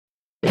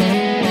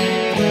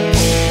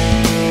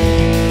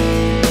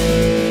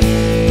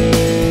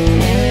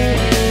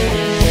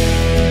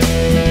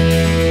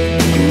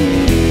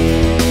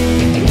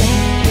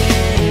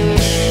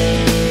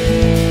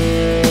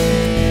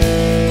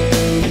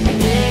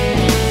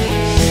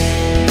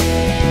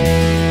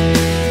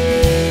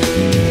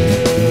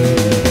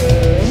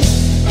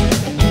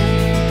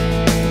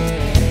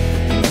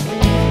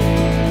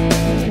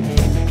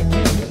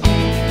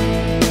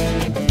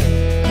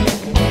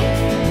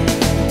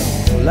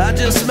I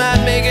just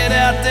might make it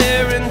out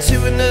there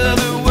into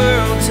another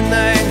world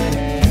tonight.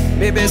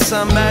 Maybe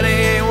somebody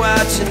ain't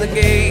watching the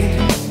gate.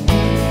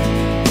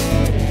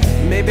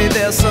 Maybe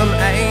there's some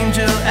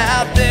angel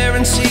out there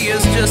and she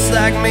is just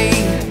like me,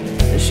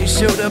 and she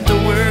showed up to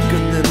work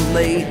a little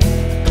late.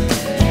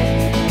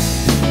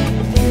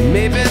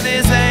 Maybe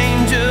these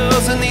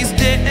angels and these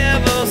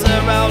devils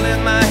are all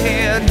in my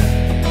head.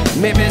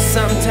 Maybe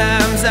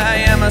sometimes I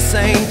am a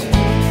saint.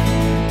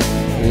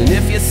 And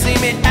if you see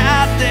me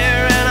out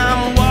there and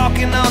I'm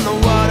walking on the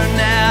water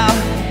now,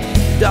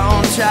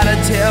 don't try to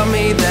tell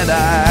me that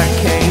I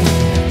can't.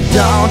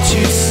 Don't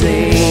you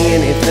see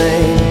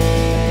anything?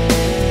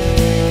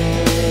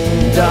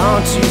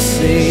 Don't you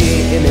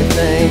see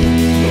anything?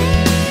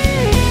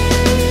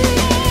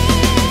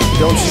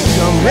 Don't you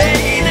come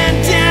raining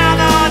down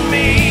on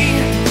me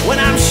when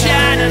I'm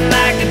shining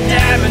like a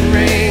diamond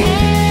ring.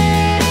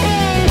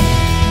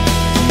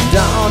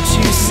 Don't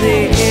you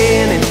see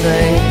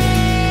anything?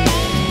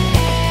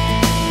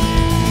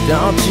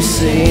 Don't you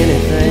see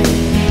anything?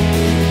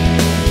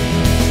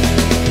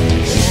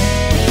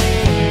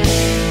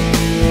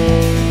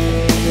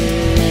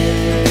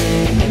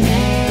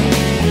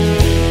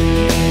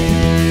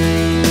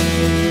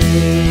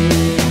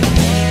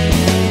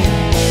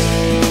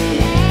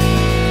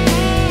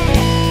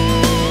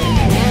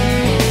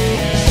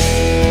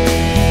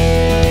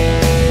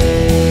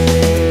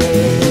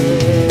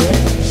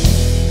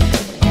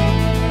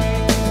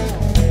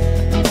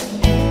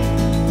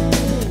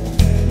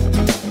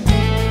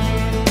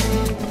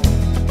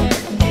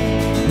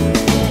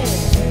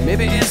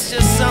 Maybe it's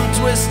just some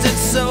twisted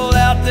soul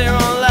out there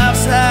on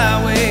life's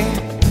highway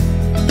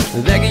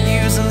that could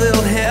use a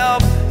little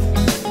help.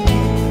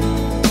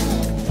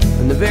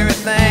 And the very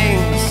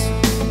things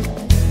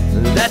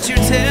that you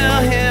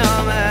tell him,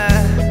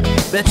 I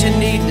bet you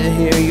need to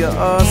hear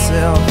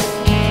yourself.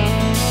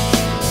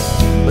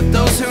 But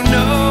those who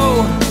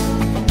know,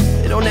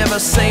 they don't ever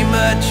say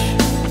much.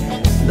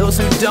 Those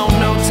who don't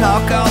know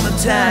talk all the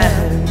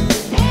time.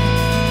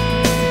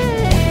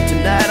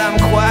 Tonight I'm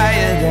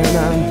quiet and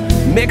I'm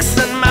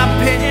mixing my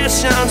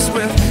patience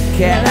with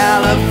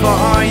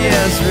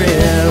California's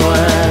red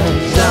wine.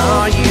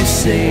 Don't you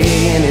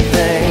see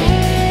anything?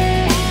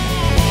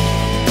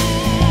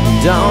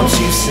 Don't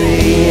you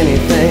see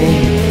anything?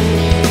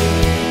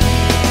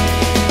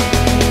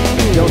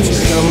 Don't you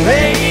come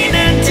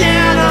raining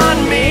down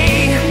on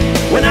me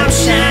when I'm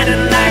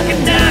shining like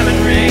a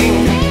diamond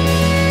ring.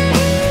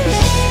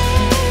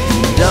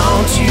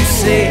 Don't you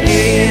see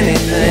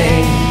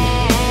anything?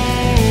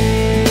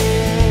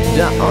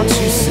 Don't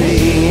you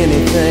see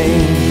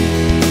anything?